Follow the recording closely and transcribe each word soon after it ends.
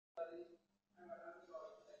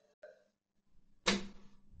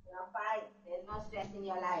You're fine. There's no stress in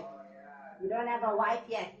your life. You don't have a wife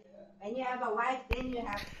yet. When you have a wife, then you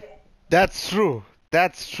have stress. That's true.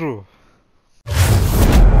 That's true.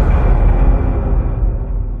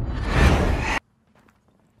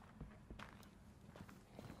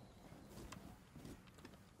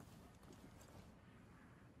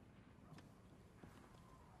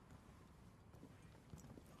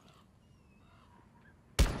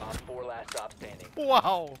 On 4 last stop standing.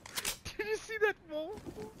 Wow. Did you see that move?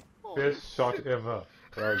 Best shot ever.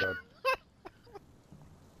 Well done.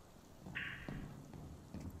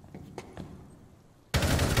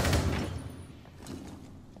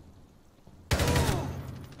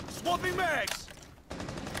 Swapping mags!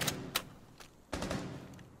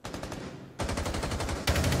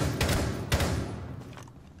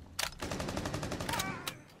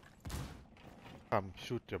 Come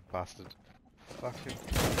shoot you bastard. Fucking.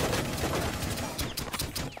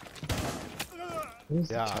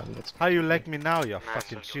 Yeah. How you like me now, you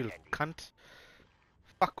fucking shield cunt?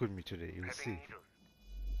 Fuck with me today, you'll see.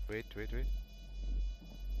 Wait.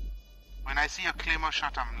 When I see a claymore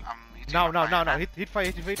shot, I'm hitting. Now. Hit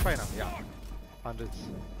fire now. Yeah. Hundreds.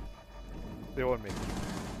 They won't make it.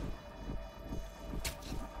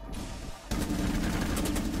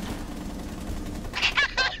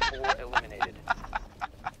 Op 4 eliminated.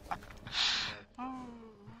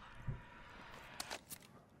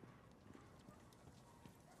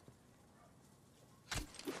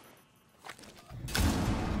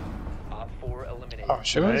 Op 4 eliminated. Oh,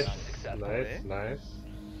 Shervahn? Nice.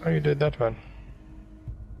 Oh, you did that one.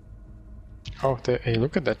 Oh, hey,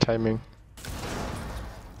 look at that timing.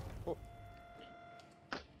 Oh.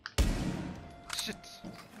 Shit.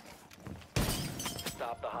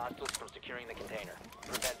 Stop the hostiles from securing the container.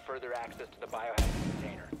 Prevent further access to the biohazard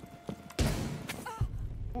container.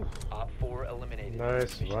 Op 4 eliminated.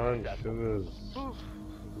 Nice Mission one, successful. Shivers.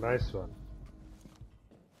 Nice one.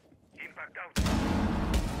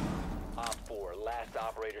 Op 4, last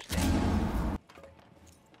operator standing.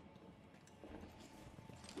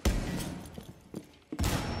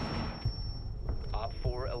 Op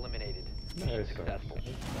 4 eliminated. Mission Nice successful.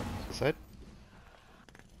 Suicide?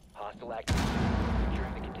 Hostile activity.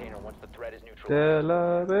 Securing the container once the threat is neutralized.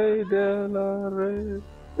 Delare.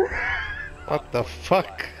 What the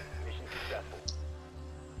fuck? Mission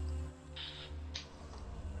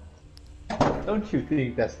successful. Don't you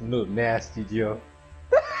think that's a little nasty, Joe?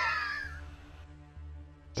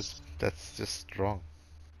 That's just wrong.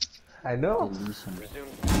 I know. Resume secure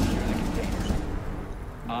the container.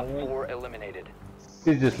 Op 4 eliminated.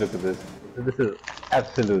 You just look at this. This is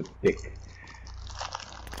absolute dick.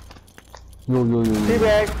 Yo.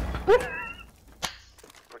 Teabag!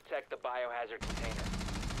 Protect the biohazard container.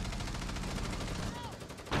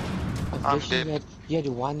 I'm Avesh, dead. you had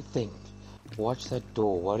one thing. Watch that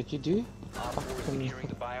door. What did you do? Op 4 is securing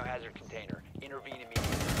the biohazard container. Intervene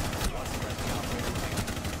immediately. Once friendly operators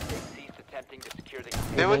exit, they cease attempting to secure the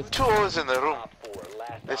container. There were 2 hours in the room. Op 4,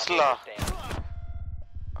 last It's operator La. standing.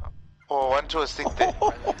 Oh, 1 2 was thick there.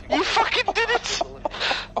 You fucking did it!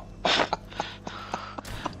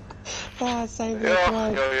 Save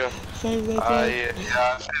Yo. Save that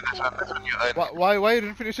Yeah, say this one you earned. Why you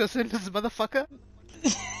didn't finish your sentence, motherfucker?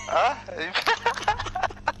 Huh?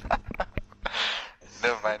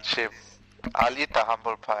 Never mind, shame. I'll eat the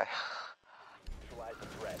humble pie. Neutralize the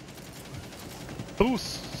threat.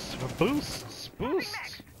 Boost!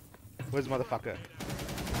 Where's motherfucker?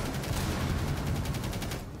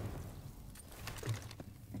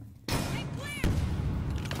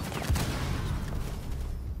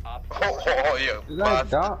 Op 4 Oh, you Like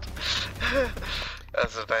bastard. that.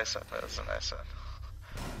 That's a nice one.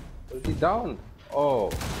 Was he down? Oh.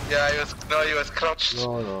 Yeah, he was crouched.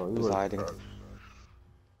 No, he was hiding.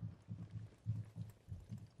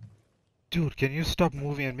 Dude, can you stop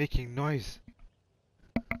moving and making noise?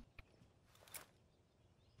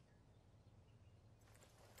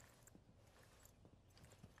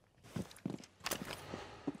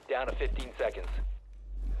 down to 15 seconds.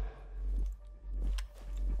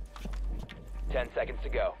 10 seconds to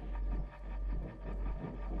go.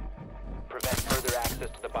 Prevent further access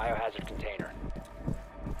to the biohazard container.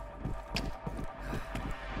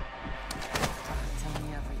 Tell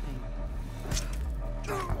me everything.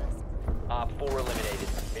 Op 4 eliminated.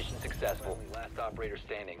 Mission successful. Last operator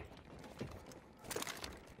standing.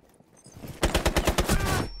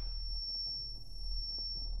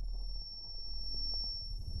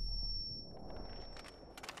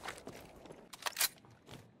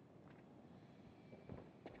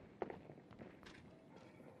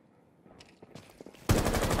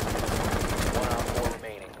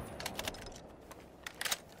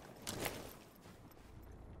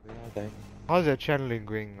 died. How's your channeling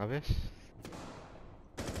going, Avesh?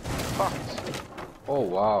 Oh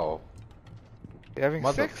wow. You having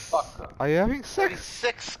sex? Motherfucker. Are you having sex?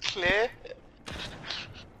 36 clear.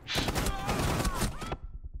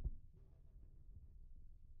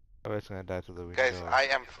 Avesh gonna die to the window. Guys, I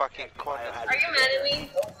am fucking cornered. Are you mad at me?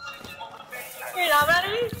 You're not mad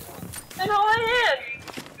at me? I know I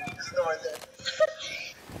am.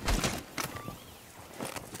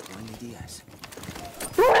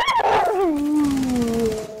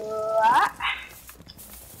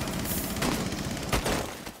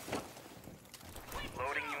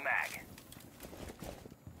 Loading new mag.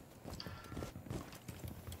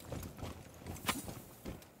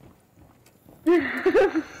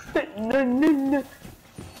 No, no, no.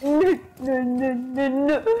 No, no, no, no,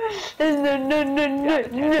 no. No, no, no, no,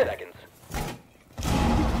 10 no. seconds.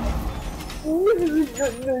 No,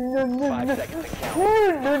 no, no, no, 5 no. seconds to count.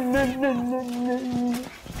 No, no, no, no, no.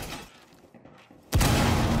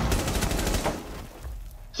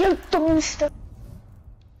 You dumb stuff.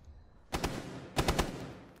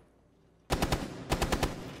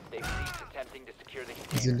 They've ceased attempting to secure the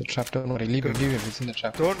He's in the trap, don't worry. Leave him, he's in the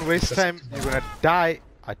trap. Don't waste time, you're gonna die.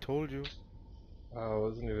 I told you. I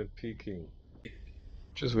wasn't even peeking.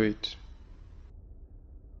 Just wait.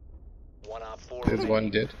 1 op 4 There's one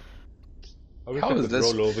dead. I wish How I is could this-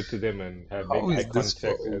 roll over to them and have How make is eye this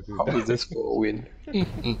contact for, as we how die. is this for a win?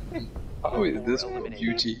 How is this for eliminated.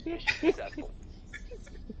 beauty? Successful.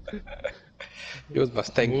 Yours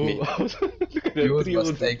must thank me. Look at that, Yours 3 must O's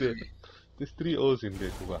in thank there. me. There's 3 O's in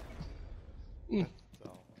there, Kuba.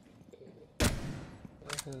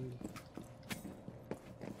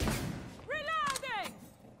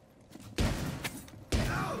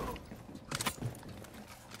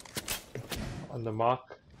 On the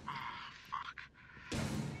mark.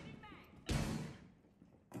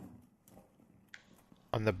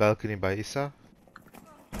 On the balcony by Issa.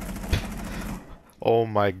 Oh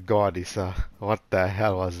my god, Issa. What the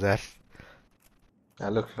hell was that? I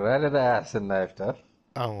looked right at the ass and knifed her.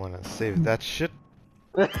 I wanna save that shit.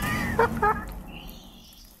 I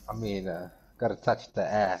mean, gotta touch the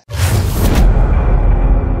ass.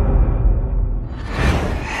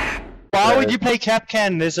 Why would you play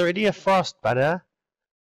Capcan? There's already a frost, brother.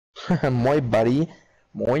 My buddy.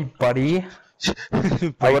 I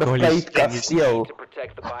By would have golly, played To Castillo.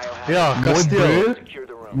 protect the biohazard. Yeah, Castillo. Secure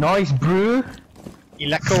the room. Nice, bro. You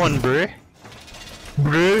lekker one, bro.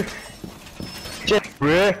 Bro. Shit,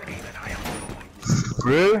 bro.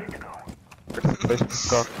 Bro.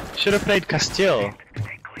 Should have played Castillo.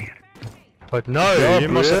 But no, Yeah, you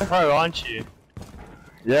must bro. have pro, aren't you?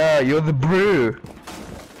 Yeah, you're the bro.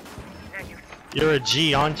 You're a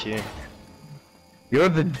G, aren't you? You're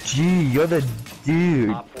the G. You're the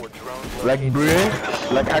dude. Op 4 drones Like located.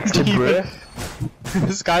 bro. Like actual bro.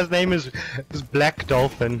 This guy's name is Black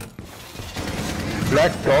Dolphin.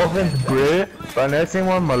 Black dolphins, bro. But I've never seen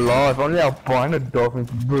one in my life. Only albino dolphins,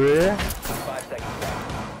 bro. 5 seconds left.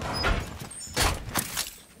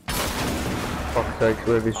 Fuck's sake,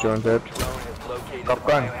 where is Jones at? Drone has located Top the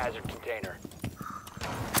gun. biohazard container.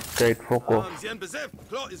 Great, fuck off.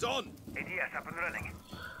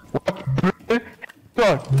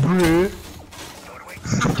 What, bro?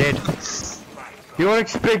 Dead. You don't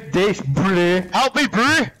expect this, bro. Help me,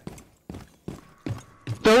 bro!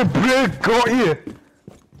 Don't bro, got you.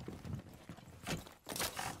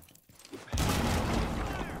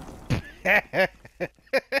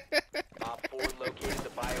 Op 4 located the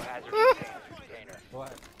biohazard container.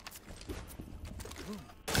 What?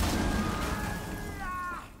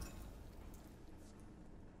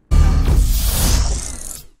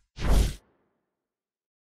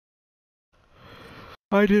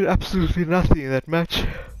 I did absolutely nothing in that match.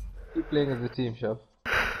 Keep playing as a team, Shop.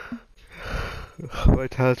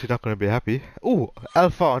 Wait, hell, you're not gonna be happy. Ooh,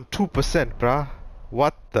 Alpha on 2%, bruh.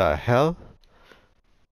 What the hell?